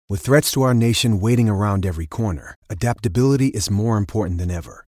With threats to our nation waiting around every corner, adaptability is more important than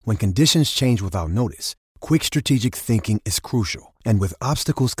ever. When conditions change without notice, quick strategic thinking is crucial. And with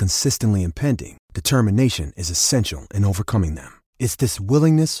obstacles consistently impending, determination is essential in overcoming them. It's this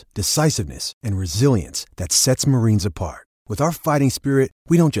willingness, decisiveness, and resilience that sets Marines apart. With our fighting spirit,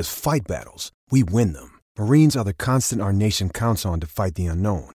 we don't just fight battles, we win them. Marines are the constant our nation counts on to fight the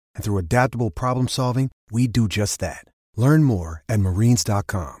unknown. And through adaptable problem solving, we do just that. Learn more at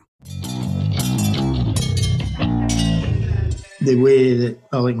marines.com. The way that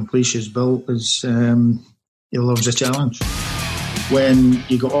Alec McLeish is built is he loves a challenge. When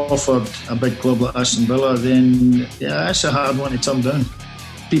you got offered a big club like Aston Villa, then that's a hard one to turn down.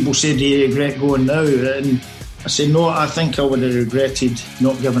 People say, do you regret going now? And I say, no, I think I would have regretted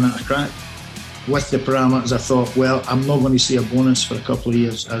not giving it a crack. With the parameters, I thought, well, I'm not going to see a bonus for a couple of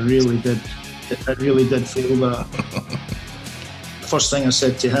years. I really did feel that. The first thing I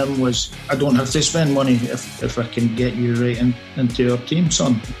said to him was, I don't have to spend money if I can get you right into our team,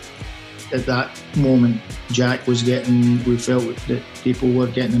 son. At that moment, Jack was we felt that people were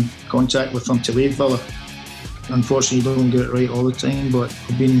getting in contact with him to leave Villa. Unfortunately, you don't get it right all the time, but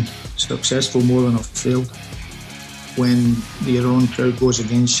I've been successful more than I've failed. When your own crowd goes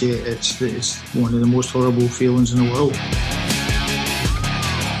against you, it's one of the most horrible feelings in the world.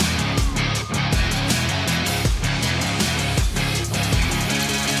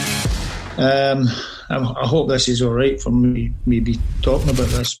 I hope this is all right for me be talking about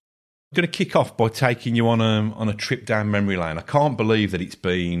this. I'm going to kick off by taking you on a trip down memory lane. I can't believe that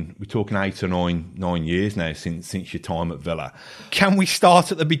we're talking 8 or 9 years now since your time at Villa. Can we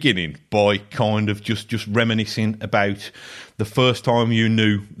start at the beginning by kind of just reminiscing about the first time you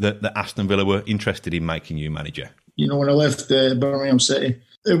knew that Aston Villa were interested in making you manager? You know, when I left Birmingham City,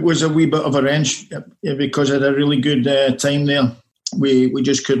 it was a wee bit of a wrench because I had a really good time there. We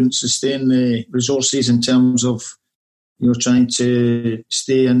just couldn't sustain the resources in terms of, trying to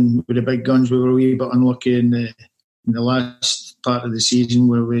stay in with the big guns. We were a wee bit unlucky in the last part of the season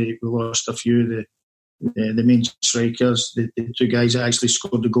where we lost a few of the main strikers, the two guys that actually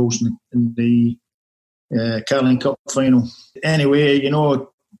scored the goals in the Carling Cup final. Anyway,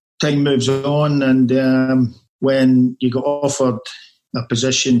 time moves on, and when you got offered a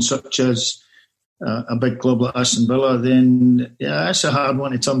position such as a big club like Aston Villa, then that's a hard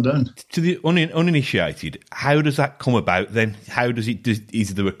one to turn down. To the uninitiated, how does that come about then? How does it?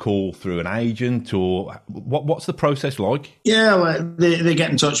 Is there a call through an agent, or what's the process like? Yeah, they get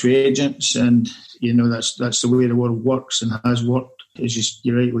in touch with agents, and that's the way the world works and has worked. As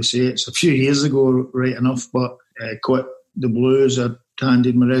you rightly say, it's a few years ago, right enough, but I quit the Blues. I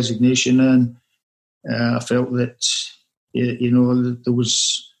handed my resignation in. I felt that there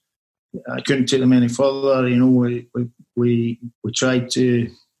was. I couldn't take them any further. We tried to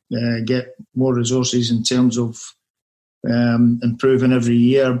get more resources in terms of improving every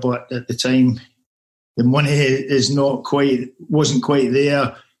year, but at the time, the money wasn't quite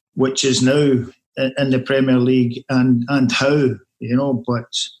there, which is now in the Premier League, and how.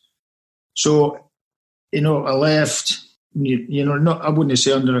 But so I left. I wouldn't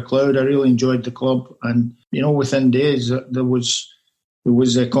say under a cloud. I really enjoyed the club, and within days there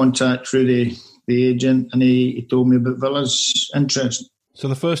was a contact through the agent, and he told me about Villa's interest. So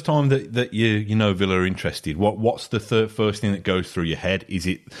the first time that Villa are interested, what's the first thing that goes through your head? Is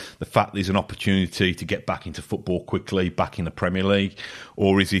it the fact there's an opportunity to get back into football quickly, back in the Premier League,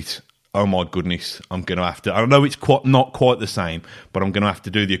 or is it, oh my goodness, I'm going to have to? I know it's not quite the same, but I'm going to have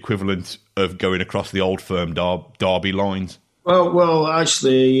to do the equivalent of going across the Old Firm derby lines. Well,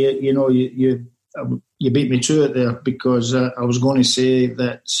 actually, you beat me to it there, because I was going to say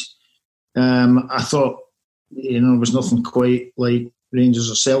that I thought, there was nothing quite like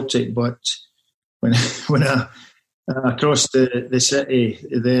Rangers or Celtic, but when I crossed the city,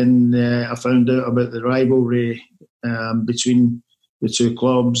 then I found out about the rivalry between the two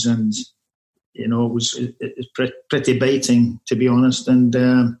clubs, and it was pretty biting, to be honest. And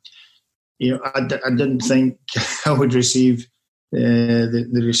I didn't think I would receive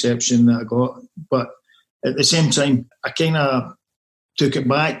the reception that I got, but at the same time, I kind of took it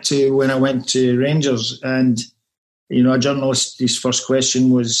back to when I went to Rangers, and a journalist's first question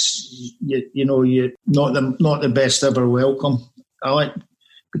was, you're not the best ever welcome.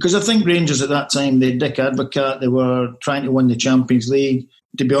 Because I think Rangers at that time, they had Dick Advocaat, they were trying to win the Champions League.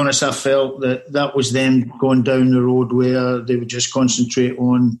 To be honest, I felt that was them going down the road where they would just concentrate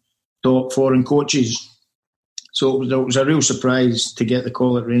on top foreign coaches. So it was a real surprise to get the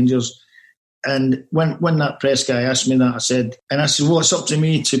call at Rangers. And when that press guy asked me that, I said, well, it's up to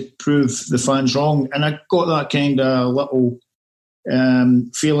me to prove the fans wrong. And I got that kind of little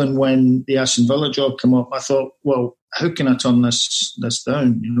feeling when the Aston Villa job came up. I thought, well, how can I turn this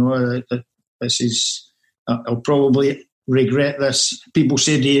down? This is, I'll probably regret this. People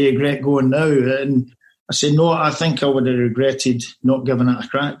say, do you regret going now? And I said, no, I think I would have regretted not giving it a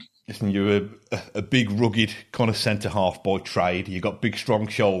crack. Listen, you're a big, rugged kind of centre-half by trade. You've got big, strong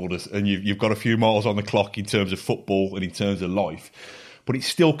shoulders, and you've got a few miles on the clock in terms of football and in terms of life. But it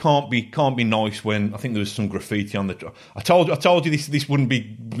still can't be nice when I think there was some graffiti on the. I told you this wouldn't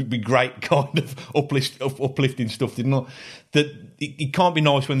be great kind of uplifting stuff, didn't I? That it can't be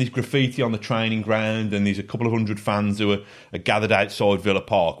nice when there's graffiti on the training ground and there's a couple of hundred fans who are gathered outside Villa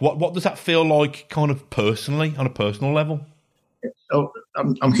Park. What does that feel like, kind of personally, on a personal level? Oh,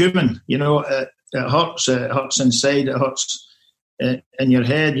 I'm human, It hurts. It hurts inside. It hurts in your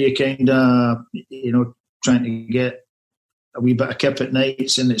head. You kind of, trying to get a wee bit of kip at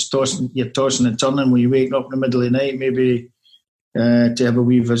nights, and you're tossing and turning when you wake up in the middle of the night, maybe to have a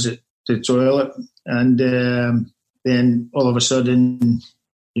wee visit to the toilet, and then all of a sudden,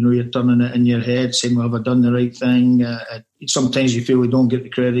 you're turning it in your head, saying, well, have I done the right thing? Sometimes you feel you don't get the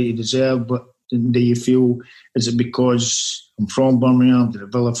credit you deserve, but do you feel, is it because I'm from Birmingham? Do the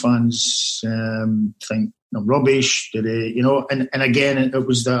Villa fans think I'm rubbish? Do they, and again, it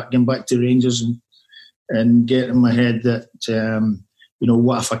was that, getting back to Rangers and get in my head that,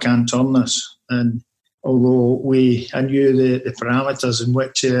 what if I can't turn this? And although I knew the parameters in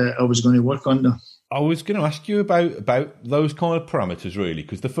which I was going to work under. I was going to ask you about those kind of parameters, really,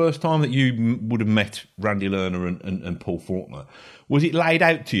 because the first time that you would have met Randy Lerner and Paul Faulkner, was it laid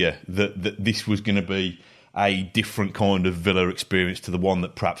out to you that this was going to be a different kind of Villa experience to the one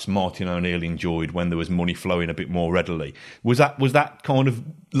that perhaps Martin O'Neill enjoyed when there was money flowing a bit more readily? Was that kind of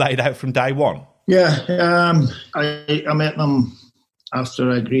laid out from day one? Yeah, I met them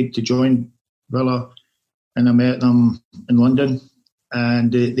after I agreed to join Villa, and I met them in London,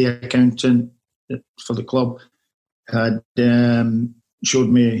 and the accountant for the club had showed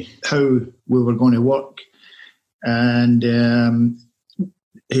me how we were going to work, and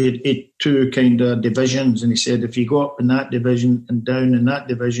he had two kind of divisions, and he said, if you go up in that division and down in that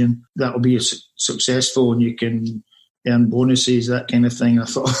division, that'll be successful and you can earn bonuses, that kind of thing. I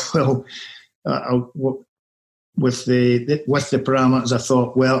thought, well, with the parameters, I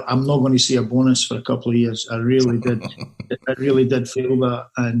thought, well, I'm not going to see a bonus for a couple of years. I really did. I really did feel that,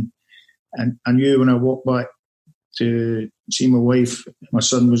 and I knew when I walked back to see my wife, my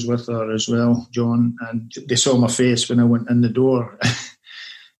son was with her as well, John, and they saw my face when I went in the door,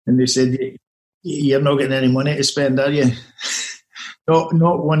 and they said, "You're not getting any money to spend, are you?" not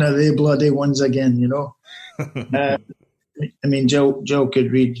one of the bloody ones again, I mean, Jill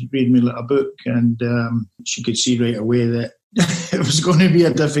could read me like a book, and she could see right away that it was going to be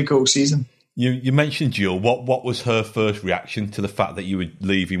a difficult season. You mentioned Jill. What was her first reaction to the fact that you were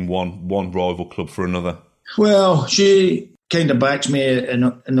leaving one rival club for another? Well, she kind of backs me in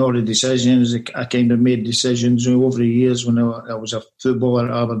all the decisions. I kind of made decisions over the years. When I was a footballer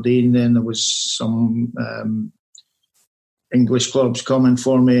at Aberdeen, then there was some English clubs coming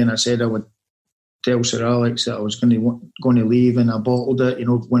for me, and I said I would tell Sir Alex that I was going to leave, and I bottled it.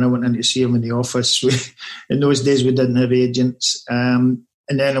 When I went in to see him in the office, in those days we didn't have agents.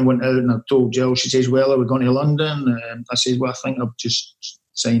 And then I went out and I told Jill. She says, "Well, are we going to London?" And I said, "Well, I think I've just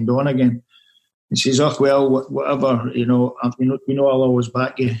signed on again." And she says, "Oh, well, whatever. I'll always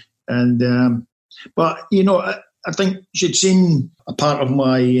back you." And but I think she'd seen a part of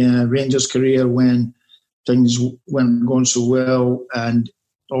my Rangers career when things weren't going so well, and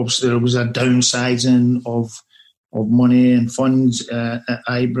obviously there was a downsizing of money and funds at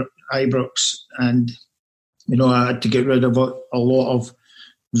Ibrox, and I had to get rid of a lot of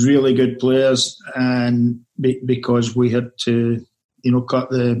really good players, and because we had to cut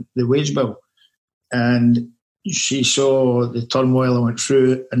the wage bill, and she saw the turmoil I went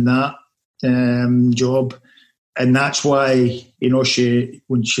through in that job, and that's why she,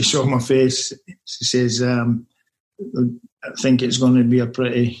 when she saw my face, she says, I think it's going to be a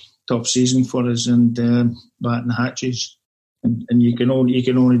pretty tough season for us, and batting the hatches, and you can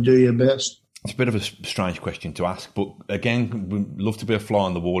only do your best. It's a bit of a strange question to ask, but again, we'd love to be a fly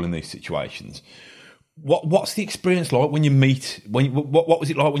on the wall in these situations. What's the experience like when you meet? What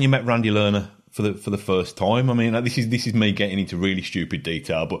was it like when you met Randy Lerner for the first time? I mean, this is me getting into really stupid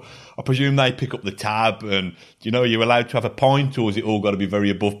detail, but I presume they pick up the tab, and you're allowed to have a pint, or is it all got to be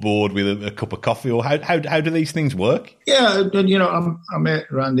very above board with a cup of coffee, or how do these things work? Yeah, I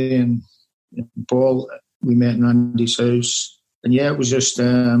met Randy and Paul. We met in Randy's house, and it was just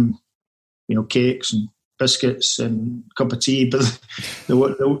cakes and biscuits and a cup of tea. But there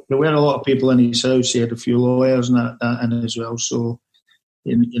were a lot of people in his house. He had a few lawyers and that in as well. So,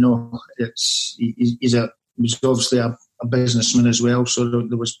 he's obviously a businessman as well. So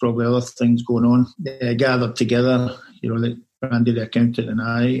there was probably other things going on. They gathered together, like Randy the accountant and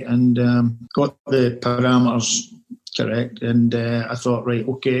I, and got the parameters correct. And I thought, right,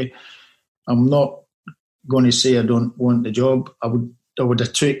 okay, I'm not going to say I don't want the job. I would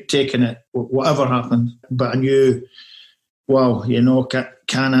have taken it, whatever happened. But I knew, well,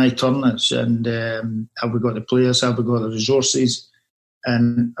 can I turn this? And have we got the players? Have we got the resources?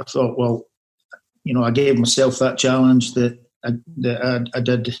 And I thought, well, I gave myself that challenge that I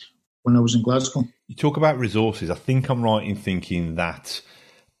did when I was in Glasgow. You talk about resources. I think I'm right in thinking that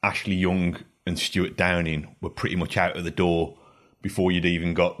Ashley Young and Stuart Downing were pretty much out of the door before you'd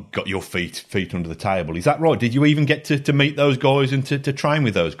even got your feet under the table. Is that right? Did you even get to meet those guys and to train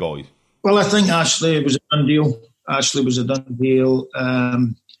with those guys? Well, I think Ashley was a done deal.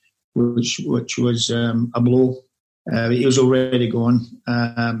 Which was a blow. He was already gone.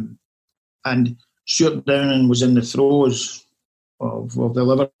 And Stuart Downing was in the throes of the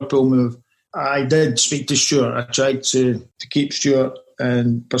Liverpool move. I did speak to Stuart. I tried to keep Stuart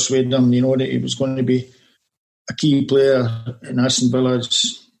and persuade him, that he was going to be a key player in Aston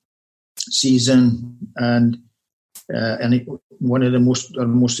Villa's season and one of the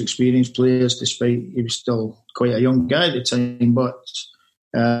most experienced players, despite he was still quite a young guy at the time. But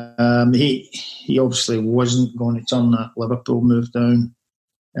he obviously wasn't going to turn that Liverpool move down,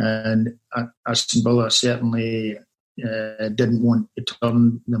 and Aston Villa certainly didn't want to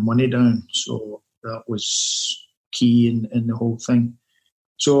turn the money down. So that was key in the whole thing.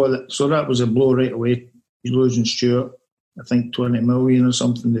 So that was a blow right away. He's losing Stuart, I think 20 million or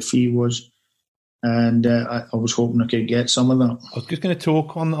something the fee was. And I was hoping I could get some of that. I was just going to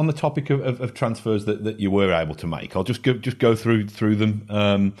talk on the topic of transfers that you were able to make. I'll just go through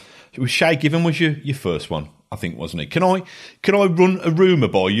them. It was Shay Given was your first one, I think, wasn't it? Can I run a rumour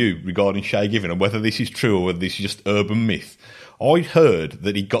by you regarding Shay Given and whether this is true or whether this is just urban myth? I heard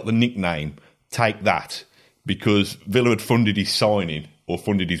that he got the nickname Take That because Villa had funded his signing or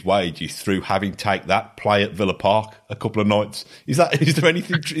funded his wages through having Take That play at Villa Park a couple of nights. Is there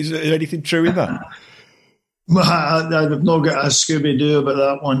anything true in that? Well, I've not got a Scooby-Doo about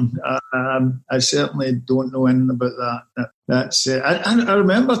that one. I certainly don't know anything about that. That's I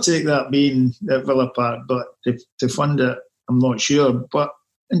remember Take That being at Villa Park, but to fund it, I'm not sure. But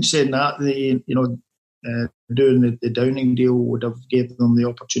in saying that, doing the Downing deal would have given them the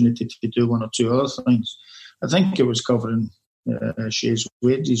opportunity to do one or two other things. I think it was covering Shay's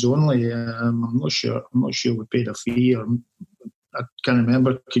wages only. I'm not sure. We paid a fee, or I can't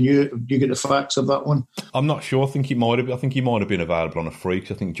remember. Do you get the facts of that one? I'm not sure. I think he might have been available on a free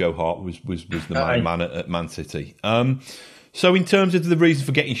because I think Joe Hart was the main man at Man City. So in terms of the reason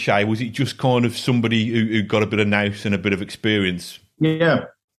for getting Shay, was it just kind of somebody who got a bit of nous and a bit of experience? Yeah.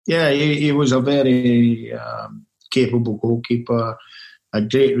 He was a very capable goalkeeper, a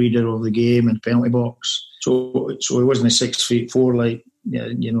great reader of the game and penalty box. So he wasn't 6'4" like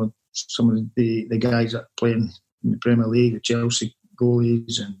some of the guys that play in the Premier League, the Chelsea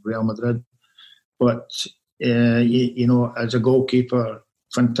goalies and Real Madrid. But as a goalkeeper,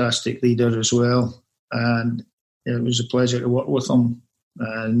 fantastic leader as well, and it was a pleasure to work with him.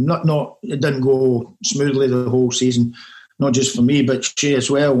 It didn't go smoothly the whole season, not just for me, but Shay as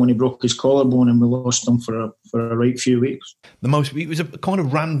well, when he broke his collarbone and we lost him for a right few weeks. It was a kind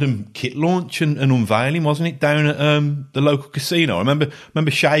of random kit launch and unveiling, wasn't it, down at the local casino? I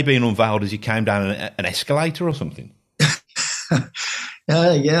remember Shay being unveiled as he came down an escalator or something.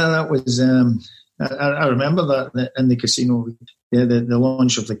 That was. I remember that in the casino. Yeah, the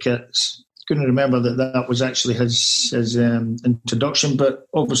launch of the kits. Couldn't remember that was actually his introduction, but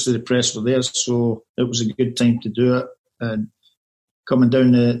obviously the press were there, so it was a good time to do it. And coming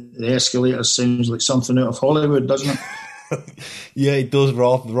down the escalator sounds like something out of Hollywood, doesn't it? Yeah, it does.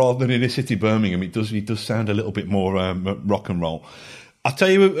 Rather than inner city Birmingham, it does sound a little bit more rock and roll. I'll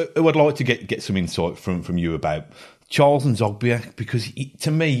tell you who I'd like to get some insight from you about Charles N'Zogbia, because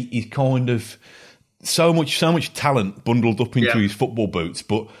to me he's kind of so much talent bundled up into his football boots,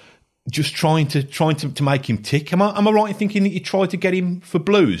 but just trying to make him tick. Am I right in thinking that you tried to get him for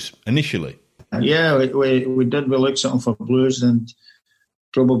Blues initially? Yeah, we did. We looked something for Blues, and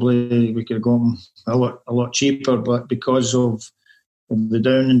probably we could have gone a lot cheaper. But because of the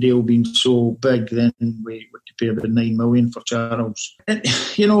Downing deal being so big, then we would pay about $9 million for Charles. And,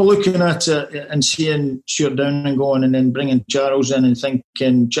 looking at it and seeing Stuart Downing going and then bringing Charles in and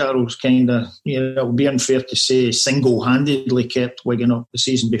thinking Charles kind of, it would be unfair to say single-handedly kept Wigan up the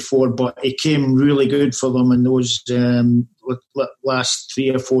season before, but it came really good for them in those last 3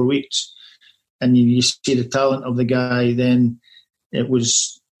 or 4 weeks. And you see the talent of the guy, then it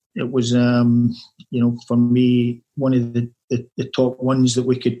was for me, one of the top ones that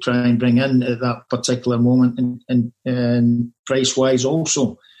we could try and bring in at that particular moment, and price-wise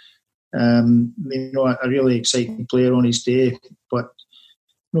also. A really exciting player on his day, but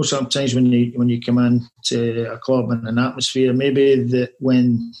sometimes when you come in to a club and an atmosphere, maybe that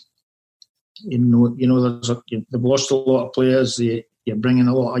when they've lost a lot of players, you're bringing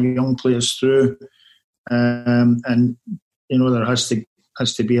a lot of young players through, and there has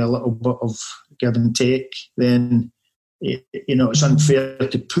to be a little bit of give and take. Then it's unfair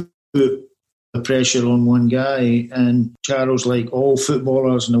to put the pressure on one guy. And Charles, like all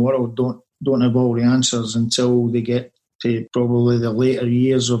footballers in the world, don't have all the answers until they get to probably the later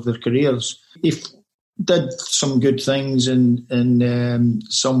years of their careers. He did some good things in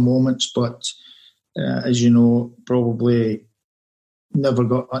some moments, but as you know, probably never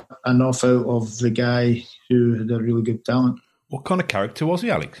got enough out of the guy who had a really good talent. What kind of character was he,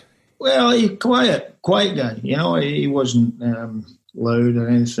 Alex? Well, he quiet guy. He wasn't loud or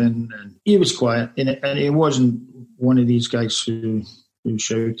anything, and he was quiet. And he wasn't one of these guys who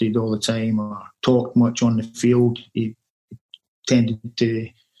shouted all the time or talked much on the field. He tended to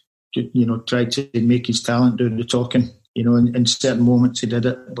try to make his talent do the talking. In certain moments he did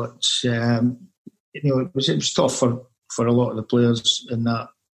it, but it was tough for a lot of the players in that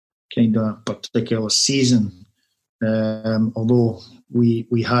kind of particular season. Although we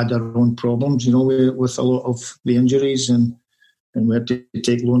had our own problems, with a lot of the injuries, and we had to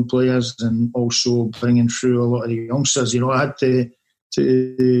take loan players and also bringing through a lot of the youngsters. I had to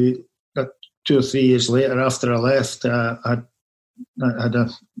 2 or 3 years later after I left, I had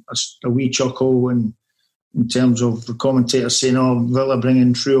a wee chuckle in terms of the commentators saying, "Oh, Villa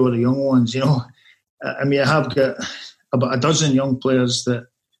bringing through all the young ones." I have got about a dozen young players that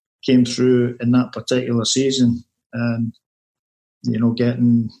came through in that particular season. And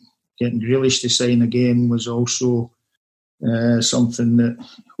getting Grealish to sign again was also something that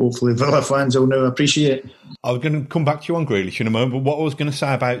hopefully Villa fans will now appreciate. I was going to come back to you on Grealish in a moment, but what I was going to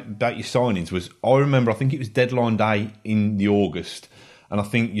say about your signings was, I think it was deadline day in the August, and I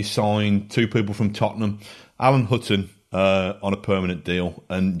think you signed 2 people from Tottenham, Alan Hutton on a permanent deal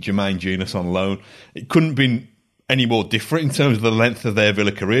and Jermaine Jenas on loan. It couldn't have been any more different in terms of the length of their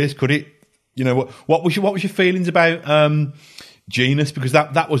Villa careers, could it? What was your feelings about Jenas? Because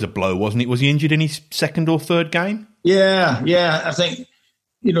that was a blow, wasn't it? Was he injured in his 2nd or 3rd game? Yeah. I think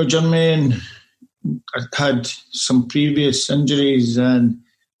Jermaine had some previous injuries, and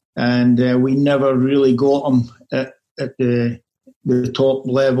we never really got him at the top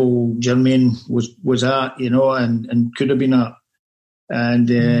level Jermaine was at, and could have been at. And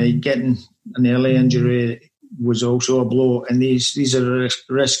getting an early injury was also a blow, and these are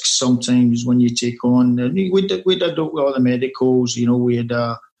risks sometimes when you take on. And we did all the medicals. We had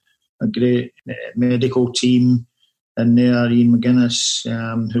a great medical team in there. Ian McGuinness,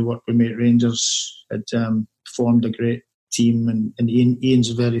 who worked with me at Rangers, had formed a great team, and Ian's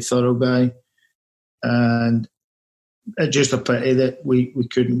a very thorough guy. And it's just a pity that we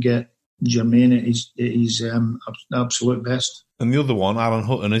couldn't get Jermaine at his absolute best. And the other one, Alan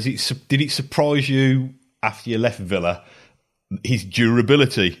Hutton, did it surprise you after you left Villa, his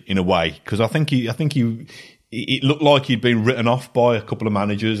durability in a way? Because I think it looked like he'd been written off by a couple of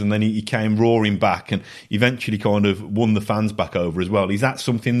managers, and then he came roaring back and eventually kind of won the fans back over as well. Is that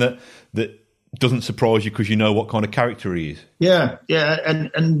something that doesn't surprise you because you know what kind of character he is? Yeah,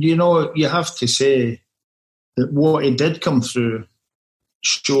 and you have to say that what he did come through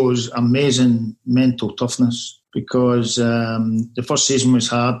shows amazing mental toughness. Because the first season was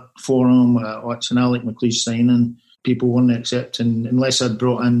hard for him. It's an Alec McLeish signing. People weren't accepting, unless I'd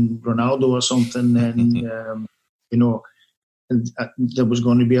brought in Ronaldo or something, then, there was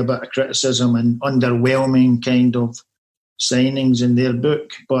going to be a bit of criticism and underwhelming kind of signings in their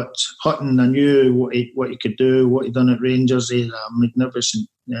book. But Hutton, I knew what he could do, what he'd done at Rangers. He had a magnificent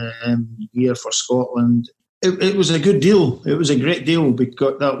year for Scotland. It was a good deal. It was a great deal,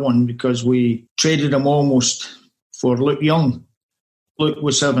 because we traded him almost for Luke Young. Luke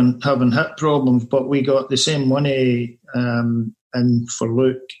was having hip problems, but we got the same money and for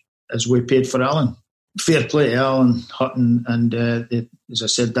Luke as we paid for Alan. fair play to Alan Hutton, and as I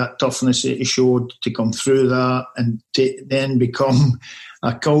said, that toughness that he showed to come through that and to then become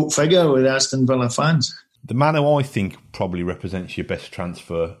a cult figure with Aston Villa fans. The man who I think probably represents your best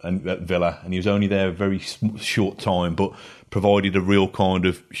transfer at Villa, and he was only there a very short time, but provided a real kind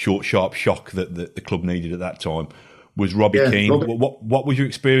of short, sharp shock that the club needed at that time, was Robbie Keane. Robbie. What was your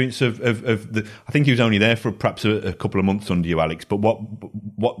experience of the? I think he was only there for perhaps a couple of months under you, Alex. But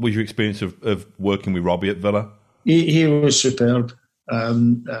what was your experience of working with Robbie at Villa? He was superb.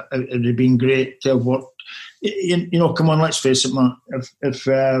 It would have been great to have worked. Come on, let's face it, man. If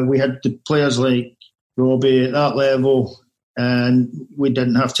we had the players like Robbie at that level, and we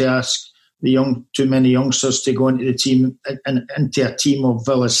didn't have to ask too many youngsters to go into the team and into a team of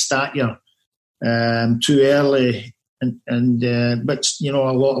Villa's stature too early, but a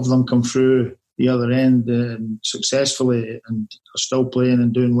lot of them come through the other end successfully and are still playing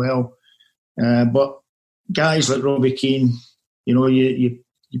and doing well. But guys like Robbie Keane, you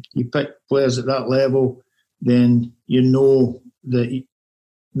pick players at that level, then you know that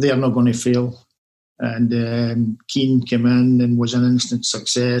they're not going to fail. And Keane came in and was an instant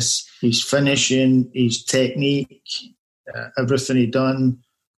success. His finishing, his technique, everything he done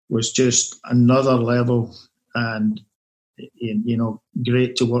was just another level. And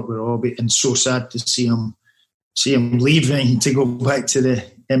great to work with Robbie, and so sad to see him leaving to go back to the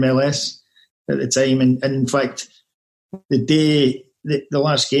MLS at the time. And in fact, the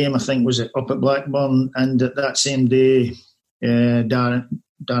last game I think was up at Blackburn, and that same day, Darren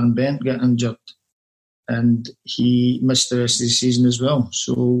Bent got injured. And he missed the rest of the season as well.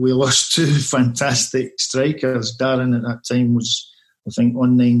 So we lost two fantastic strikers. Darren at that time was, I think,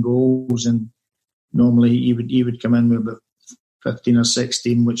 on 9 goals, and normally he would come in with about 15 or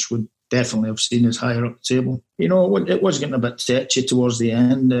 16, which would definitely have seen us higher up the table. It was getting a bit tetchy towards the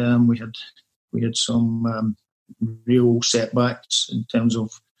end. We had some real setbacks in terms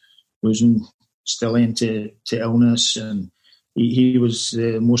of losing Stellian to illness, and he was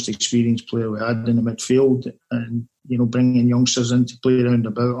the most experienced player we had in the midfield, and bringing youngsters in to play around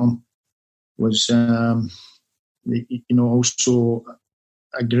about him was also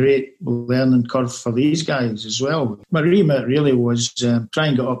a great learning curve for these guys as well. My remit really was try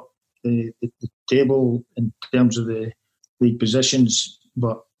and get up the table in terms of the league positions,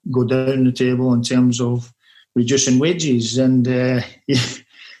 but go down the table in terms of reducing wages. And if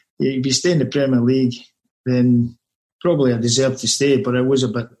you stay in the Premier League, then probably I deserved to stay, but it was a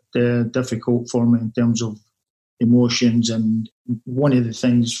bit difficult for me in terms of emotions. And one of the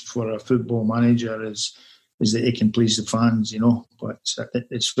things for a football manager is that he can please the fans, but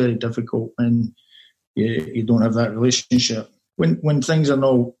it's very difficult when you don't have that relationship. When things are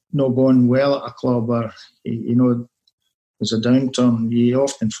not going well at a club, or there's a downturn, you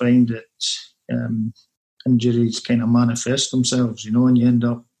often find that injuries kind of manifest themselves, and you end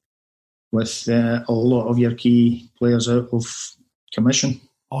up with a lot of your key players out of commission.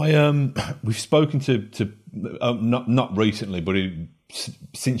 We've spoken to not recently, but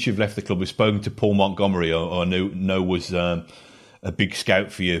since you've left the club, we've spoken to Paul Montgomery, I know was a big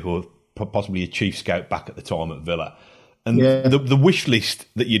scout for you, or possibly a chief scout back at the time at Villa. And the wish list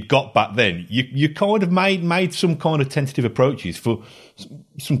that you'd got back then, you kind of made some kind of tentative approaches for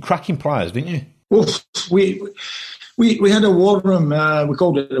some cracking players, didn't you? Well, we had a war room. We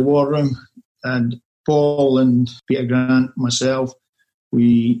called it the war room, and Paul and Peter Grant, myself,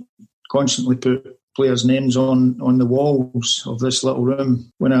 we constantly put players' names on the walls of this little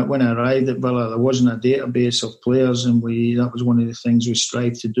room. When I arrived at Villa, there wasn't a database of players, and that was one of the things we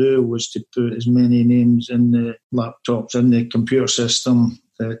strived to do, was to put as many names in the laptops, in the computer system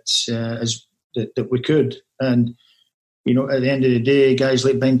that we could. And at the end of the day, guys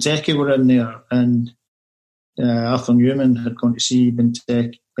like Benteke were in there, and Arthur Newman had gone to see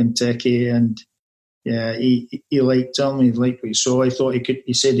Benteke, and he liked him. He liked what he saw.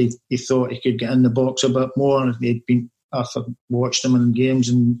 He said he thought he could get in the box a bit more. Arthur watched him in games,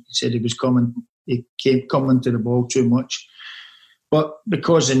 and he said he kept coming to the ball too much. But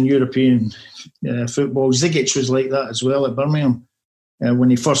because in European football, Zigic was like that as well at Birmingham when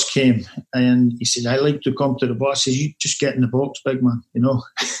he first came, and he said, "I like to come to the box." He says, "You just get in the box, big man,"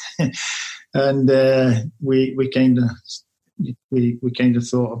 And we kind of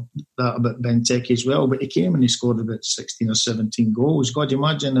thought of that about Benteke as well. But he came and he scored about 16 or 17 goals. God,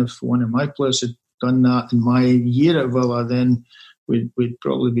 imagine if one of my players had done that in my year at Villa, then we'd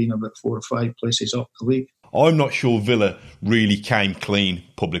probably been about 4 or 5 places up the league. I'm not sure Villa really came clean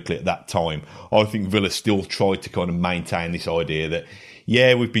publicly at that time. I think Villa still tried to kind of maintain this idea that,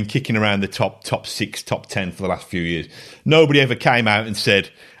 yeah, we've been kicking around the top 6, top 10 for the last few years. Nobody ever came out and said,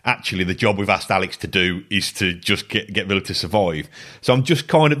 actually, the job we've asked Alex to do is to just get Villa to survive. So I'm just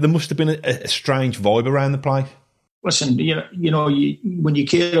kind of, there must have been a strange vibe around the place. Listen, when you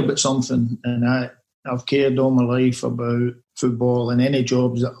care about something, and I've cared all my life about football and any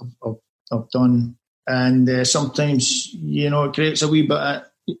jobs that I've done, and sometimes, it creates a wee bit of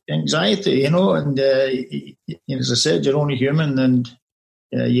anxiety, and as I said, you're only human, and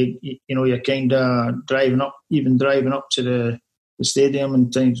you're kind of driving up to the stadium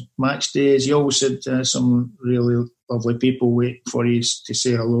and times match days. You always had some really lovely people waiting for you to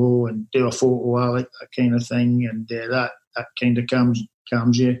say hello and do a photo, that kind of thing, and that kind of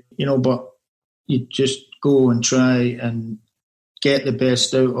calms you, but you just go and try and get the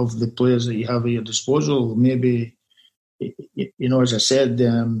best out of the players that you have at your disposal. Maybe, as I said,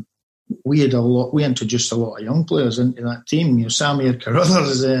 we introduced a lot of young players into that team. Samir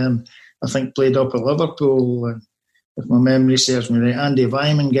Carruthers, I think, played up at Liverpool, and if my memory serves me right, Andy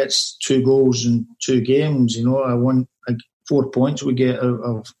Vyman gets 2 goals in 2 games. I won 4 points we get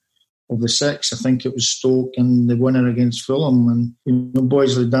out of the 6. I think it was Stoke and the winner against Fulham. And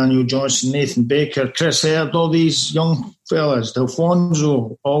boys like Daniel Johnson, Nathan Baker, Chris Herd, all these young fellas.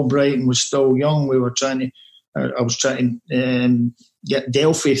 Alfonso Albrighton was still young. I was trying to get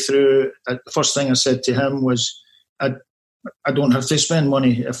Delphi through. The first thing I said to him was, I don't have to spend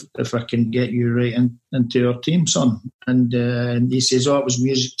money if I can get you right into our team, son. And he says, it was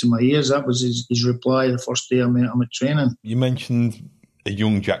music to my ears. That was his reply the first day I met him at training. You mentioned a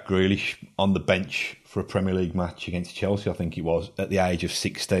young Jack Grealish on the bench for a Premier League match against Chelsea, I think it was, at the age of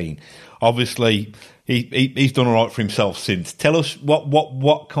 16. Obviously, he's done all right for himself since. Tell us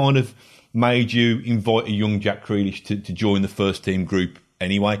what kind of made you invite a young Jack Grealish to join the first team group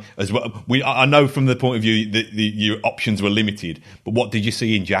anyway? As well, I know from the point of view that your options were limited, but what did you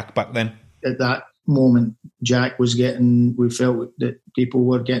see in Jack back then? At that moment, Jack was we felt that people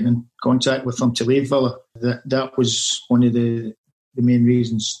were getting in contact with him to leave Villa. That was one of the main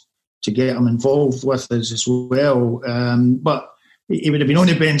reasons to get him involved with us as well. But he would have been on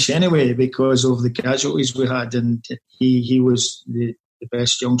the bench anyway because of the casualties we had, and he was the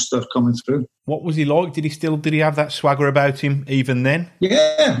best youngster coming through. What was he like? Did he have that swagger about him even then?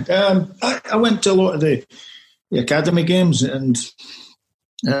 Yeah, I went to a lot of the academy games, and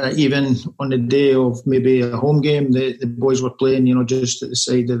even on the day of maybe a home game, the boys were playing, just at the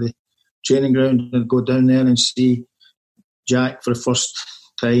side of the training ground, and go down there and see Jack for the first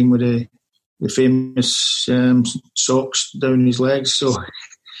time with the famous socks down his legs. So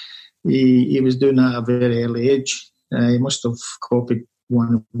he was doing that at a very early age. He must have copied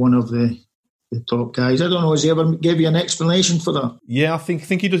one of the top guys. I don't know, has he ever gave you an explanation for that? Yeah, I think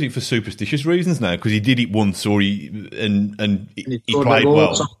he does it for superstitious reasons now, because he did it once, or he played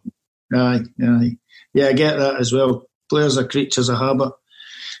well. Aye. Yeah, I get that as well. Players are creatures of habit.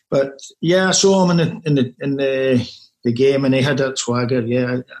 But yeah, I saw him in the game, and he had that swagger.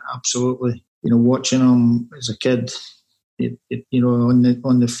 Yeah, absolutely. Watching him as a kid,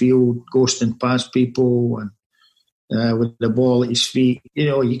 on the field, ghosting past people and with the ball at his feet,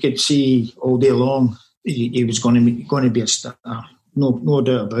 you could see all day long he was going to be a star. No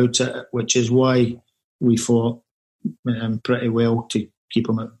doubt about it. Which is why we fought pretty well to keep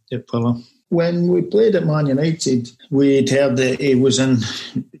him at Villa. When we played at Man United, we'd heard that he was in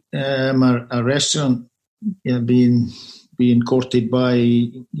a restaurant, being courted by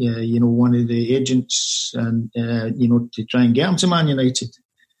one of the agents, and to try and get him to Man United.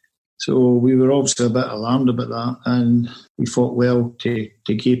 So we were obviously a bit alarmed about that, and we fought well to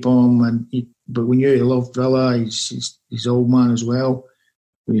keep him. But we knew he loved Villa. He's old man as well.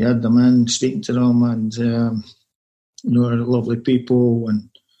 We had them in, speaking to them, and they're lovely people.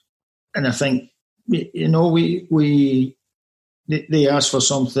 And I think they asked for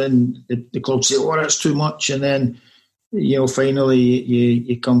something. The club said, "Oh, that's too much," and then finally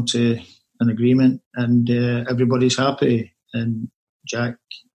you come to an agreement, and everybody's happy. And Jack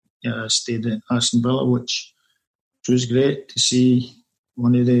stayed at Aston Villa, which was great to see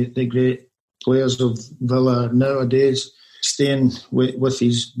one of the great players of Villa nowadays staying with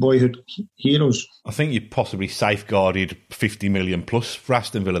his boyhood heroes. I think you possibly safeguarded 50 million plus for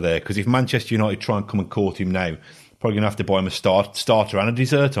Aston Villa there, because if Manchester United try and come and court him now, probably going to have to buy him a starter and a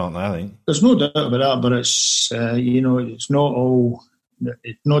dessert, aren't they, I think? There's no doubt about that, but it's, it's not all,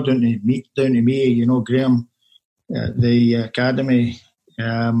 it's not down to me, Graham, the academy,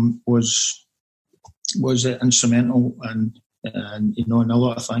 was instrumental, and, And and a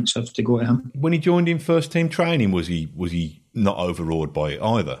lot of thanks have to go to him. When he joined in first team training, was he not overawed by it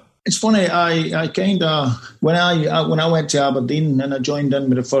either? It's funny. I kind of when I went to Aberdeen and I joined in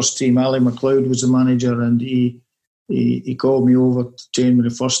with the first team. Ali McLeod was the manager, and he called me over to train with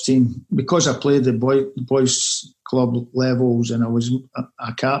the first team because I played the boys club levels and I was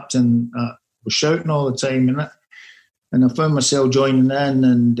a captain. I was shouting all the time, and I found myself joining in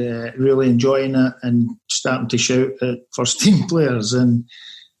and really enjoying it and starting to shout at first team players. And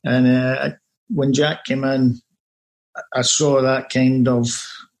when Jack came in, I saw that kind of,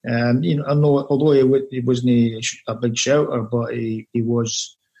 although he wasn't a big shouter, but he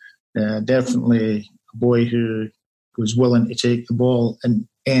was definitely a boy who was willing to take the ball in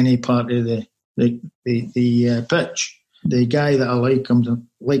any part of the pitch. The guy that I likened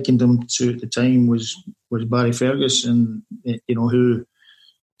him to at the time was Barry Ferguson, who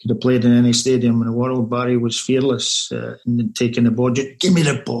could have played in any stadium in the world. Barry was fearless in taking the ball. Just give me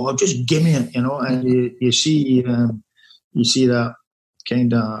the ball, just give me it, And you see that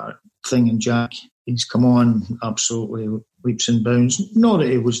kind of thing in Jack. He's come on absolutely leaps and bounds. Not that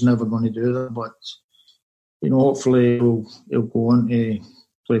he was never going to do that, but hopefully he'll go on to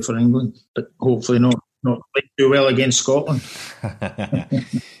play for England, but hopefully not play too well against Scotland.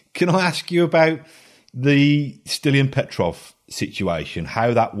 Can I ask you about the Stiliyan Petrov situation,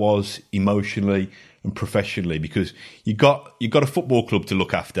 how that was emotionally and professionally? Because you got a football club to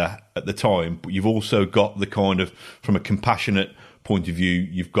look after at the time, but you've also got the kind of, from a compassionate point of view,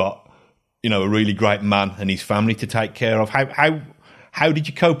 you've got a really great man and his family to take care of. How did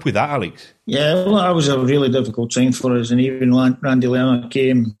you cope with that, Alex? Yeah, well, that was a really difficult time for us, and even Randy Lerner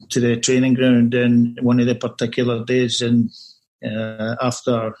came to the training ground in one of the particular days, and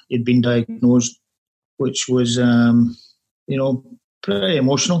after he'd been diagnosed, which was, pretty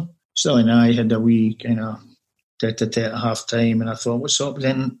emotional. Still, and I had a wee kind of tete-a-tete at half-time, and I thought, what's up?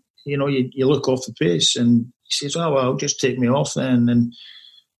 Then, you look off the pace, and he says, oh, well, just take me off then. And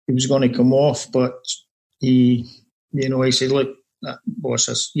he was going to come off, but he said, look,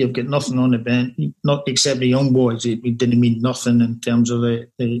 boss, you've got nothing on the bench, not except the young boys. It didn't mean nothing in terms of the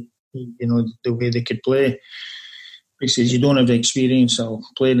way they could play. He says, you don't have the experience, I'll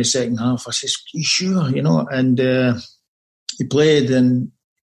play in the second half. I says, you sure? And he played, and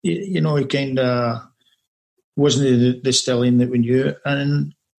he kind of wasn't the Stiliyan that we knew.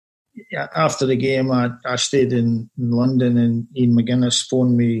 And after the game, I stayed in London, and Ian McGuinness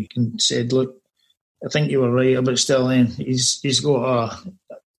phoned me and said, look, I think you were right about Stiliyan. He's got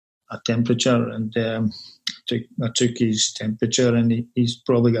a temperature, and I took his temperature, and he's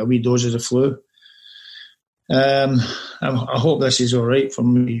probably got a wee dose of the flu. I hope this is all right for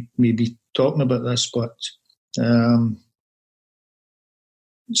me be talking about this, but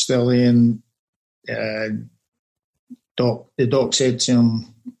Stiliyan, the doc said to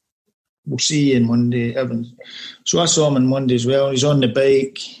him, we'll see you on Monday, Evans. So I saw him on Monday as well. He's on the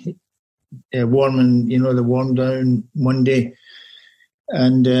bike, warming, the warm down Monday.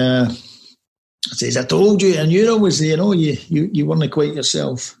 And I says, I told you, I knew I was there, you weren't quite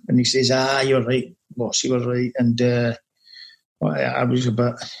yourself. And he says, you're right, boss, you were right. And I was a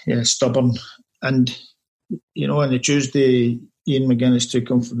bit stubborn. And, on the Tuesday, Ian McGuinness took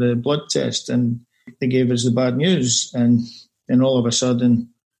him for the blood test, and they gave us the bad news. And then all of a sudden,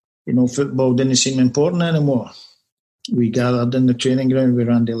 football didn't seem important anymore. We gathered in the training ground with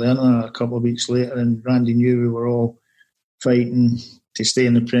Randy Lerner a couple of weeks later, and Randy knew we were all fighting to stay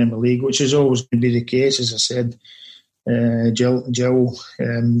in the Premier League, which is always going to be the case. As I said, Jill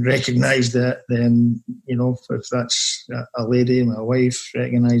recognised that. Then, if that's a lady, my wife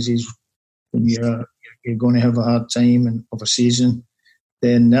recognises when you're going to have a hard time of a season,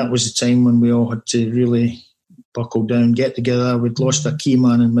 then that was the time when we all had to really buckle down, get together. We'd lost a key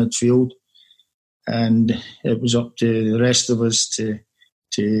man in midfield, and it was up to the rest of us to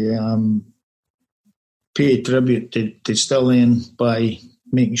pay tribute to Stiliyan by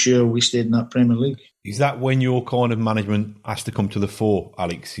making sure we stayed in that Premier League. Is that when your kind of management has to come to the fore,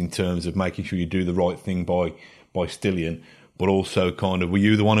 Alex, in terms of making sure you do the right thing by Stiliyan, but also kind of, were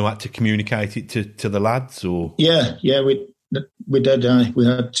you the one who had to communicate it to the lads? Or Yeah, we did. We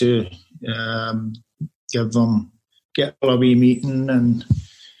had to get a wee meeting, and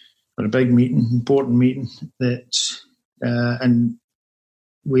a big meeting, important meeting, that and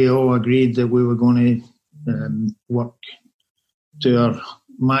we all agreed that we were going to work to our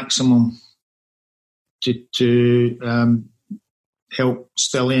maximum to help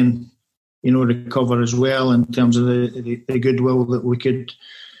Stiliyan, recover as well, in terms of the goodwill that we could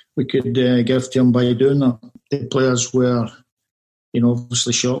give to him by doing that. The players were,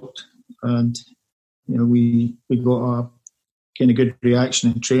 obviously shocked, and we got kind of good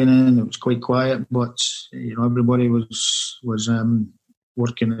reaction in training. It was quite quiet, but everybody was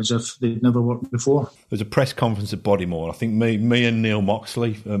working as if they'd never worked before. There was a press conference at Bodymore. I think me and Neil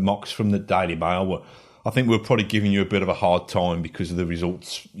Moxley, Mox from the Daily Mail, I think we were probably giving you a bit of a hard time because of the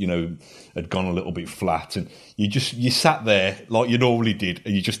results, had gone a little bit flat. And you sat there like you normally did,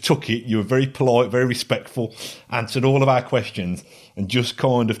 and you just took it. You were very polite, very respectful, answered all of our questions, and just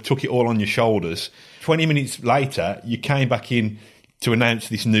kind of took it all on your shoulders. 20 minutes later, you came back in to announce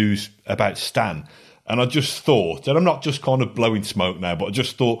this news about Stan. And I just thought, and I'm not just kind of blowing smoke now, but I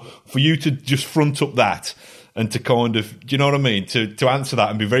just thought for you to just front up that and to kind of, do you know what I mean? To answer that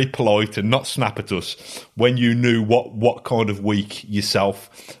and be very polite and not snap at us when you knew what kind of week yourself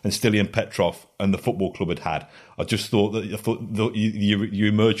and Stiliyan Petrov and the football club had. I just thought that you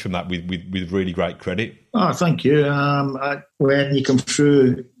emerged from that with really great credit. Oh, thank you. When you come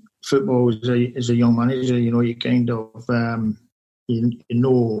through football as a young manager, you kind of you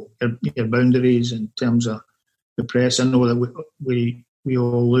know your boundaries in terms of the press. I know that we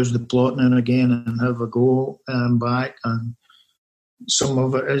all lose the plot now and again and have a go back, and some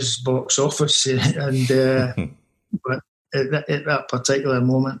of it is box office. And but at that particular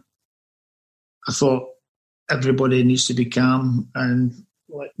moment, I thought everybody needs to be calm, and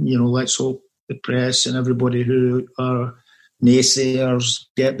let's hope the press and everybody who are naysayers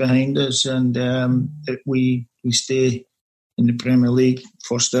get behind us, and that we stay in the Premier League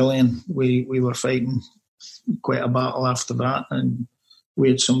for Stiliyan. We were fighting quite a battle after that, and we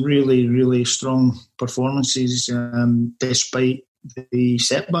had some really, really strong performances despite the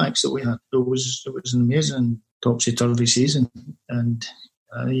setbacks that we had. It was an amazing topsy-turvy season. And,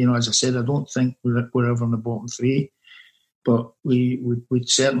 as I said, I don't think we're ever in the bottom three. But we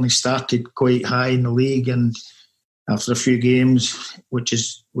certainly started quite high in the league, and after a few games,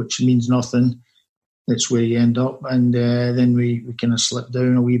 which means nothing, that's where you end up. And then we kind of slipped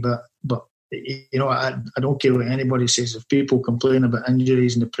down a wee bit. But I don't care what anybody says. If people complain about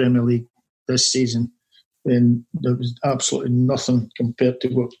injuries in the Premier League this season, then there was absolutely nothing compared to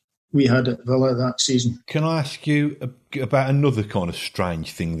what we had at Villa that season. Can I ask you about another kind of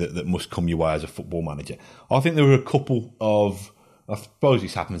strange thing that must come your way as a football manager? I think there were a couple of, I suppose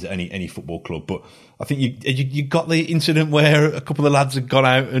this happens at any football club, but I think you got the incident where a couple of lads had gone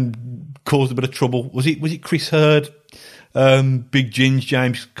out and caused a bit of trouble. Was it Chris Hurd? Big Ginge,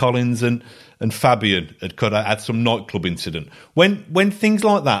 James Collins and Fabian had some nightclub incident. When things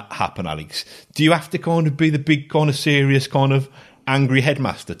like that happen, Alex, do you have to kind of be the big kind of serious kind of angry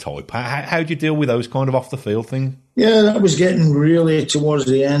headmaster type? How do you deal with those kind of off the field things? Yeah, that was getting really towards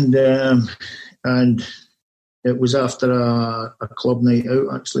the end, and it was after a club night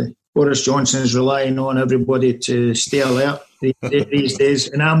out actually. Boris Johnson's relying on everybody to stay alert these days,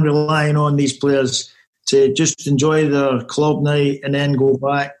 and I'm relying on these players to just enjoy their club night and then go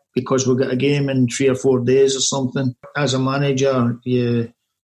back because we've got a game in 3 or 4 days or something. As a manager, you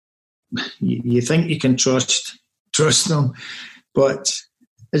think you can trust them, but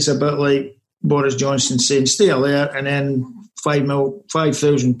it's a bit like Boris Johnson saying, stay alert, and then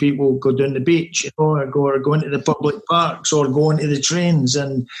 5,000 people go down the beach, or go into the public parks, or go into the trains,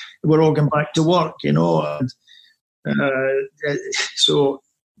 and we're all going back to work, so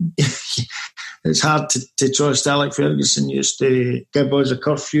it's hard to trust. Alec Ferguson used to give us a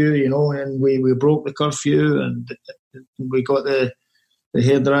curfew, and we broke the curfew, and we got the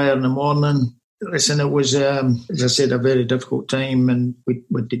hairdryer in the morning. Listen, it was, as I said, a very difficult time, and we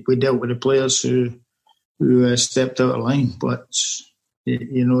dealt with the players who stepped out of line. But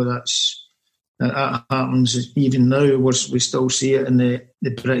that happens even now. We still see it in the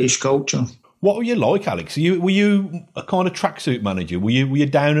British culture. What were you like, Alex? Were you a kind of tracksuit manager? Were you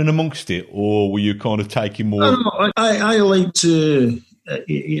down and amongst it, or were you kind of taking more? No, I like to,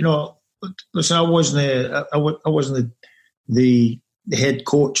 listen. I wasn't the head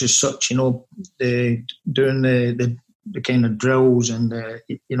coach as such. Doing the kind of drills, and I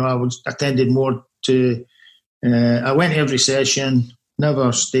attended more to. I went to every session.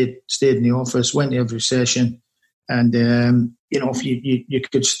 Never stayed in the office. Went to every session. And, if you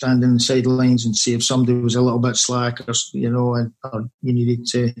could stand in the sidelines and see if somebody was a little bit slack, or you needed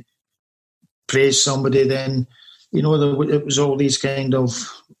to praise somebody, then, it was all these kind of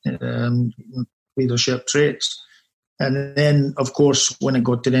leadership traits. And then, of course, when it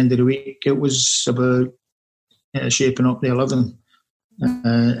got to the end of the week, it was about shaping up the 11.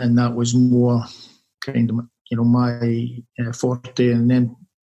 And that was more kind of, my forte. And then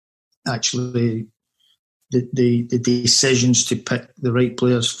actually the decisions to pick the right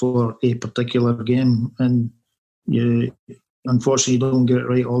players for a particular game. And you unfortunately don't get it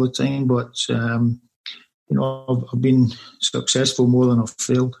right all the time, but I've been successful more than I've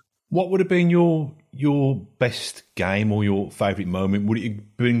failed. What would have been your best game or your favourite moment? Would it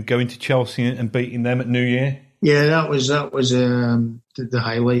have been going to Chelsea and beating them at New Year? Yeah, that was the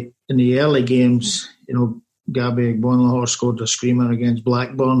highlight. In the early games, Gabby Bonlahor scored a screamer against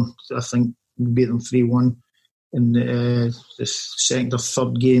Blackburn. I think we beat them 3-1 in the second or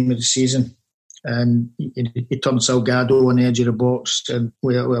third game of the season. And he turned Salgado on the edge of the box and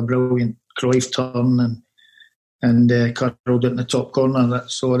with a brilliant Cruyff turn and curled it in the top corner.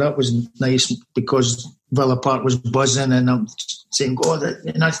 So that was nice because Villa Park was buzzing and I'm saying, God,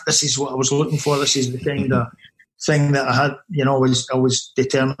 this is what I was looking for. This is the kind of thing that I had, I was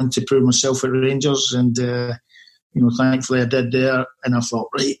determined to prove myself at Rangers and, thankfully I did there. And I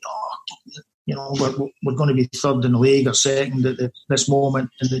thought, right, we're going to be third in the league or second at this moment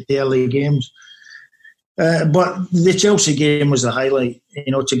in the early games. But the Chelsea game was the highlight,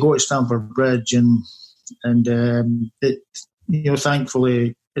 to go to Stamford Bridge and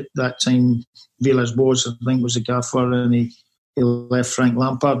thankfully at that time Villas-Boas, I think, was the gaffer and he left Frank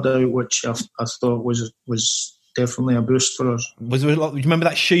Lampard out, which I thought was definitely a boost for us. Was there do you remember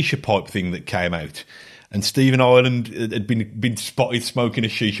that shisha pipe thing that came out? And Stephen Ireland had been spotted smoking a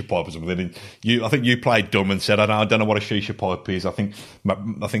shisha pipe or something. And I think you played dumb and said, I don't know what a shisha pipe is. I think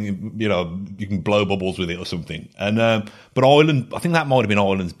you can blow bubbles with it or something. And but Ireland, I think that might have been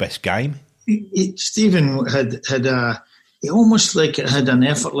Ireland's best game. Stephen had he almost like had an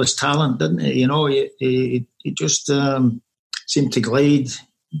effortless talent, didn't he? He just seemed to glide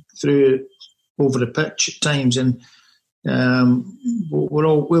through over the pitch at times, and we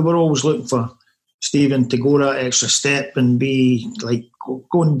were always looking for Stephen to go that extra step and be like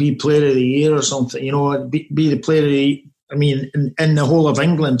go and be player of the year or something. Be the player of the. I mean, in the whole of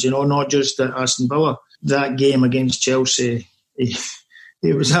England, not just at Aston Villa. That game against Chelsea,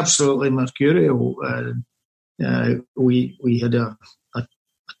 it was absolutely mercurial. We had a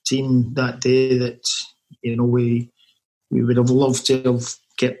team that day that we would have loved to have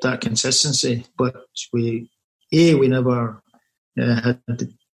kept that consistency, but we never had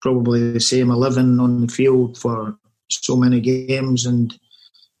probably the same 11 on the field for so many games, and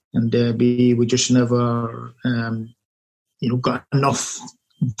B, we just never got enough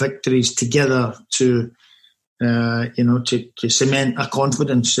victories together to cement a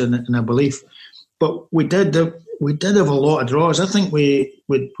confidence and a belief. But we did have a lot of draws. I think we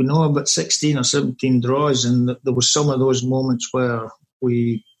know about 16 or 17 draws, and there was some of those moments where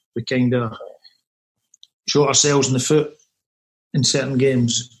we kind of shot ourselves in the foot in certain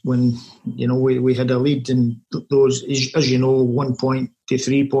games when we had a lead in those, as 1 point to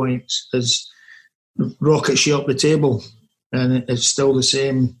 3 points is rockets you up the table, and it's still the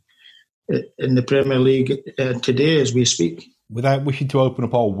same in the Premier League today as we speak. Without wishing to open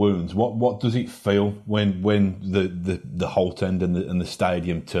up old wounds, what does it feel when the Holte End and the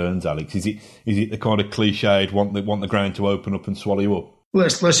stadium turns, Alex? Is it the kind of cliched want the ground to open up and swallow you up?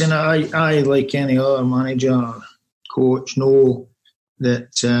 Listen, I like any other manager, coach, know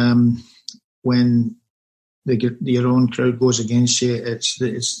that when your own crowd goes against you,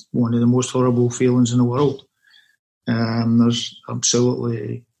 it's one of the most horrible feelings in the world. There's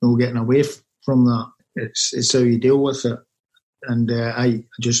absolutely no getting away from that. It's how you deal with it. And I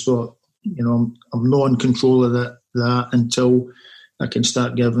just thought, I'm not in control of that until I can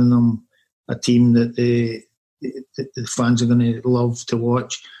start giving them a team that the fans are going to love to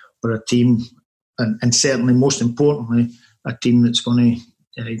watch, or a team, and certainly most importantly, a team that's going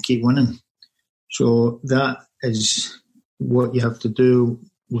to keep winning. So that is what you have to do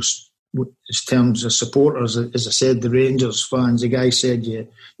in terms of supporters. As I said, the Rangers fans, the guy said you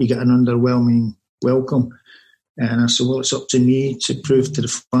get an underwhelming welcome. And I said, well, it's up to me to prove to the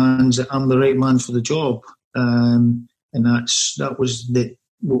fans that I'm the right man for the job. And that was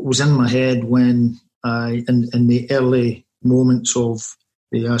what was in my head when in the early moments of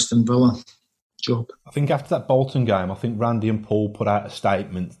the Aston Villa job. I think after that Bolton game, I think Randy and Paul put out a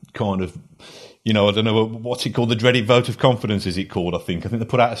statement kind of, I don't know, what's it called? The dreaded vote of confidence, is it called? I think they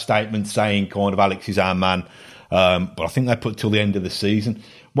put out a statement saying kind of Alex is our man. But I think they put till the end of the season.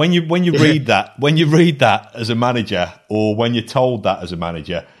 When you read that as a manager, or when you're told that as a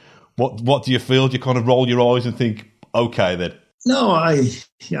manager, what do you feel? Do you kind of roll your eyes and think, okay, then? No, I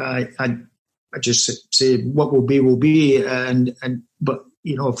just say what will be, but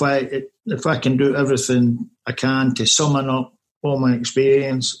if I can do everything I can to summon up all my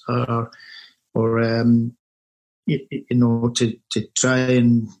experience, or to try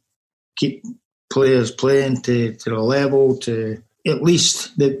and keep players playing to the level, to at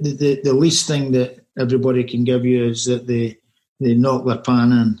least the least thing that everybody can give you is that they knock their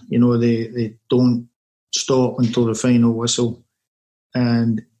pan in. They don't stop until the final whistle.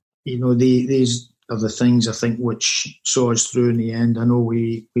 And, these are the things I think which saw us through in the end. I know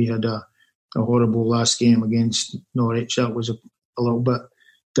we had a horrible last game against Norwich. That was a little bit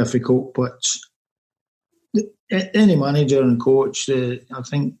difficult, but any manager and coach, I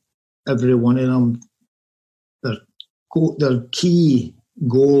think every one of them, their key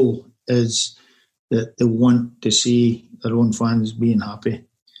goal is that they want to see their own fans being happy.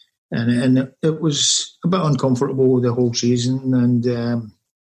 And it was a bit uncomfortable the whole season, and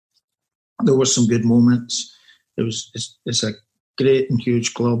there were some good moments. It's a great and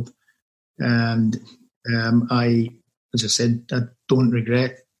huge club, and as I said, I don't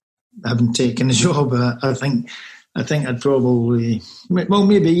regret having taken the job. I think I'd probably, well,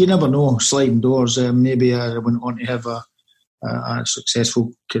 maybe you never know, sliding doors. Maybe I went on to have a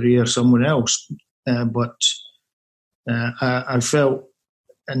successful career somewhere else, but I felt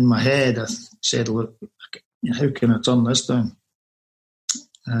in my head, I said, look, how can I turn this down?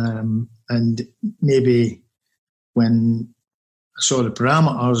 And maybe when I saw the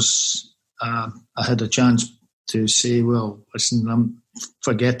parameters, I had a chance to say, well, listen,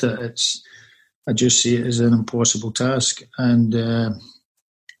 forget it. I just see it as an impossible task. And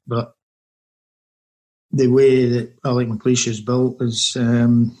but the way that Alec McLeish is built is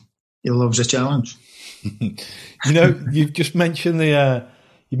he loves a challenge. You've just mentioned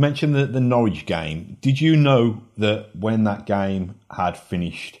the Norwich game. Did you know that when that game had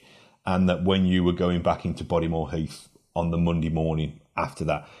finished and that when you were going back into Bodymoor Heath on the Monday morning after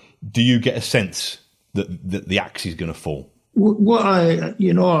that, do you get a sense that the axe is going to fall? What I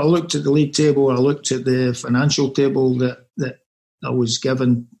looked at the league table, I looked at the financial table that I was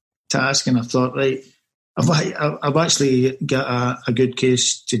given task, and I thought, right, I've actually got a good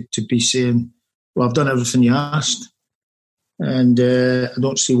case to be saying, well, I've done everything you asked. And I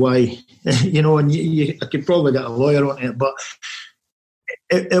don't see why, and I could probably get a lawyer on it, but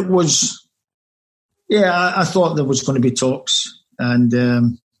it was, I thought there was going to be talks, and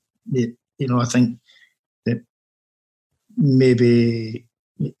I think that maybe,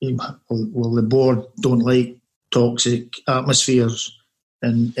 the board don't like toxic atmospheres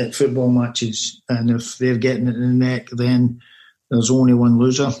at football matches, and if they're getting it in the neck, then there's only one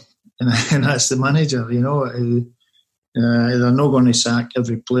loser, and that's the manager. They're not going to sack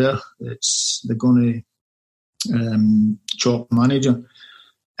every player. They're going to chop the manager.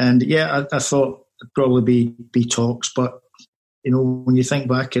 And I thought it'd probably be talks, but when you think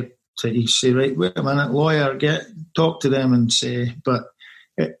back at it, you say, right, wait a minute, lawyer, talk to them and say. But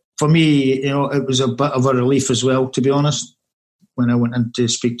for me, it was a bit of a relief as well, to be honest, when I went in to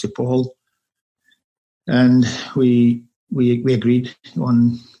speak to Paul, and we agreed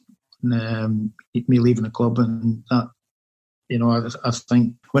on me leaving the club, and that. I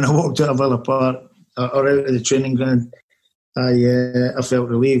think when I walked out of Villa Park or out of the training ground, I felt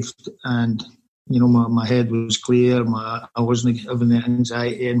relieved, and my head was clear. I wasn't having the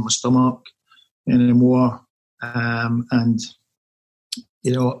anxiety in my stomach anymore, and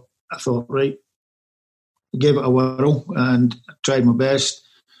I thought, right, I gave it a whirl and tried my best.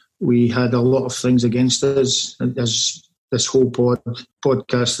 We had a lot of things against us, as this whole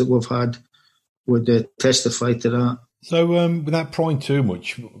podcast that we've had would testify to that. So, without prying too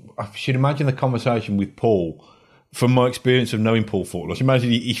much, I should imagine the conversation with Paul, from my experience of knowing Paul Faulkner, I should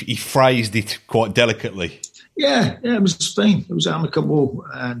imagine he phrased it quite delicately. Yeah, it was fine. It was amicable.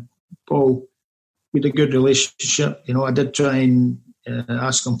 And Paul, we had a good relationship. I did try and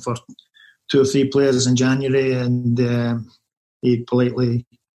ask him for 2 or 3 players in January, and he politely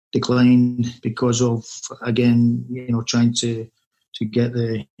declined because of, again, trying to get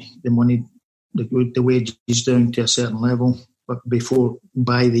the money, the wages down to a certain level, but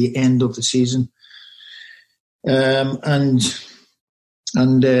by the end of the season, and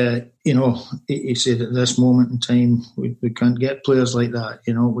he said at this moment in time we can't get players like that.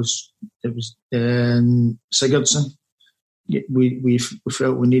 It was Sigurdsson. We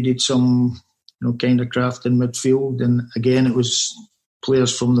felt we needed some kind of craft in midfield, and again it was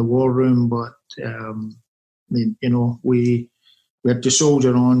players from the war room, but we had to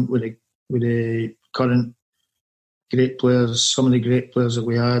soldier on with the current great players, some of the great players that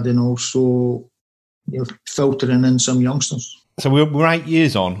we had, and also filtering in some youngsters. So we're 8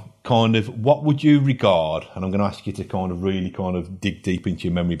 years on. Kind of, what would you regard? And I'm going to ask you to kind of really kind of dig deep into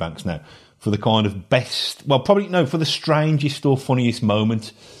your memory banks now for the kind of best. Well, probably no, for the strangest or funniest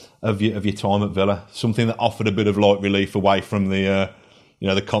moment of your time at Villa. Something that offered a bit of light relief away from the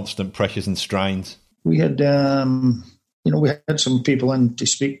the constant pressures and strains. We had we had some people in to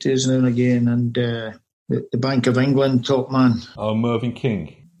speak to us now and again, and the Bank of England top man. Oh, Mervyn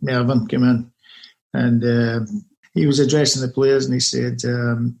King. Mervyn came in, And he was addressing the players, and he said,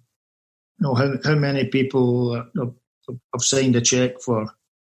 how many people have signed a cheque for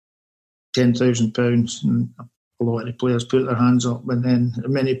 £10,000? And a lot of the players put their hands up. But then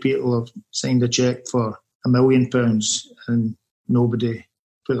many people have signed a cheque for £1 million, and nobody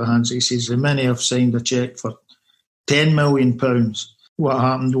put their hands up. He says, many have signed a cheque for £10 million. What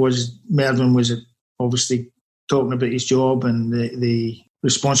happened was Mervyn was obviously talking about his job and the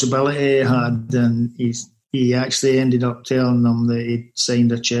responsibility he had, and he actually ended up telling them that he'd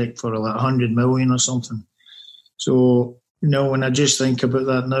signed a cheque for like 100 million or something. So, when I just think about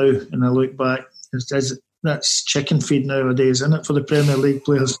that now and I look back, that's chicken feed nowadays, isn't it, for the Premier League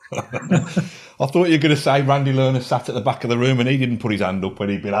players? I thought you were going to say Randy Lerner sat at the back of the room and he didn't put his hand up when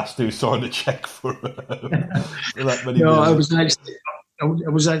he'd been asked to sign a cheque for that many million. I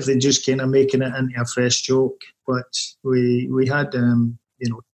was actually just kind of making it into a fresh joke, but we had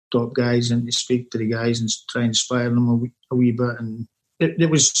top guys and to speak to the guys and try and inspire them a wee bit, and it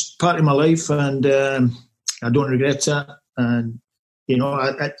was part of my life, and I don't regret it. And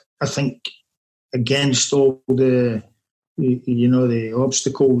I think against all the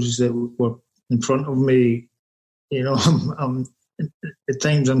obstacles that were in front of me, at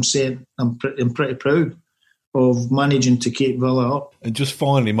times I'm saying I'm pretty proud of managing to keep Villa up. And just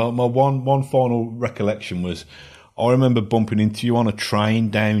finally, my one final recollection was, I remember bumping into you on a train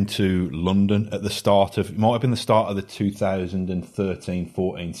down to London at the start of, it might have been the start of the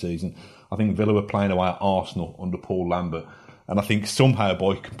 2013-14 season. I think Villa were playing away at Arsenal under Paul Lambert. And I think somehow,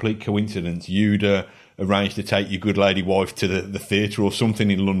 by complete coincidence, you'd arranged to take your good lady wife to the theatre or something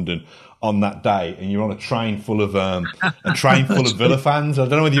in London on that day. And you're on a train full of Villa fans. I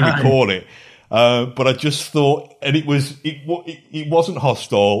don't know whether you recall it. But I just thought, and it wasn't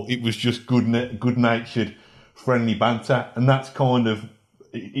hostile. It was just good-natured, friendly banter, and that's kind of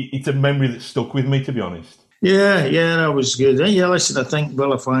it's a memory that stuck with me, to be honest. Yeah, that was good. Yeah, listen, I think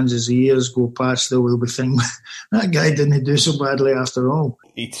Villa fans, as the years go past, they will be thinking that guy didn't do so badly after all.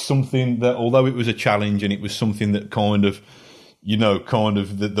 It's something that, although it was a challenge, and it was something that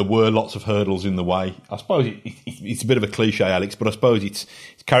there were lots of hurdles in the way. I suppose it's a bit of a cliche, Alex, but I suppose it's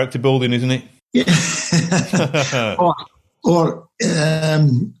character building, isn't it? Yeah. or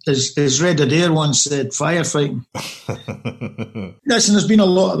as Red Adair once said, firefighting. Listen, there's been a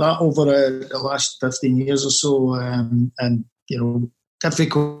lot of that over the last 15 years or so, and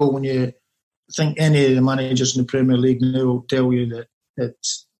difficult when you think any of the managers in the Premier League now will tell you that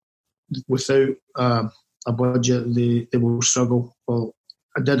without a budget they will struggle. Well,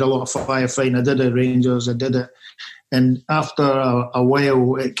 I did a lot of firefighting. I did it at Rangers. I did it, and after a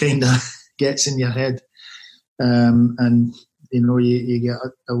while, it kind of gets in your head, and you get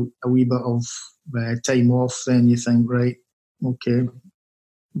a wee bit of time off. Then you think, right, okay,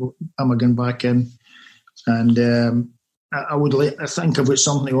 am I going back in? And I think if it's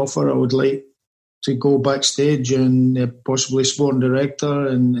something to offer, I would like to go backstage and possibly sporting director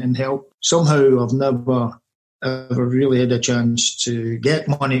and help. Somehow I've never ever really had a chance to get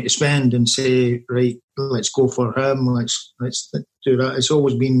money to spend and say, right, let's go for him, let's do that. It's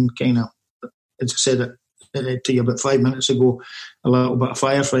always been kind of, as I said it to you about 5 minutes ago, a little bit of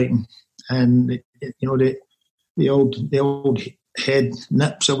firefighting, and the old head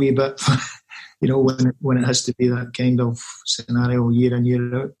nips a wee bit. When it has to be that kind of scenario year in,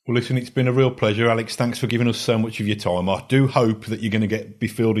 year out. Well, listen, it's been a real pleasure, Alex. Thanks for giving us so much of your time. I do hope that you're going to be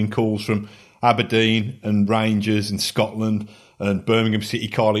fielding calls from Aberdeen and Rangers and Scotland and Birmingham City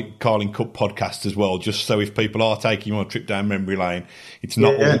Carling Cup podcast as well, just so if people are taking you on a trip down memory lane, it's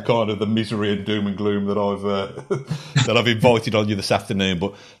not all kind of the misery and doom and gloom that I've invited on you this afternoon.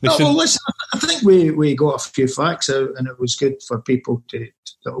 But listen, I think we got a few facts out, and it was good for people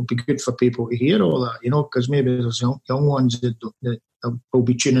it'll be good for people to hear all that, because maybe there's young ones that will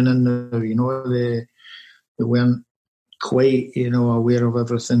be tuning in now, they weren't quite, aware of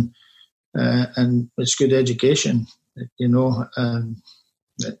everything, and it's good education, and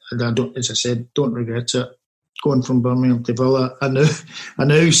I don't, as I said, don't regret it. Going from Birmingham to Villa, I now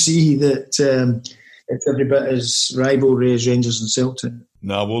see that it's every bit as rivalry as Rangers and Celtic.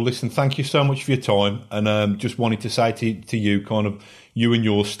 No, well, listen, thank you so much for your time, and just wanted to say to you, kind of, you and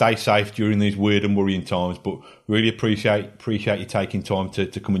yours, stay safe during these weird and worrying times, but really appreciate you taking time to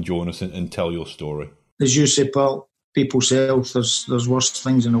come and join us and tell your story. As you say, Paul, people's health, there's worse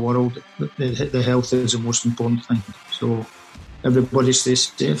things in the world. The health is the most important thing, so everybody stay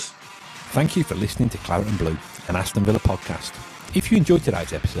safe. Thank you for listening to Claret and Blue, an Aston Villa podcast. If you enjoyed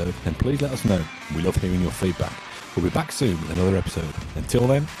today's episode, then please let us know. We love hearing your feedback. We'll be back soon with another episode. Until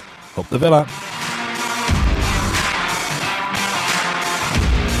then, up the Villa!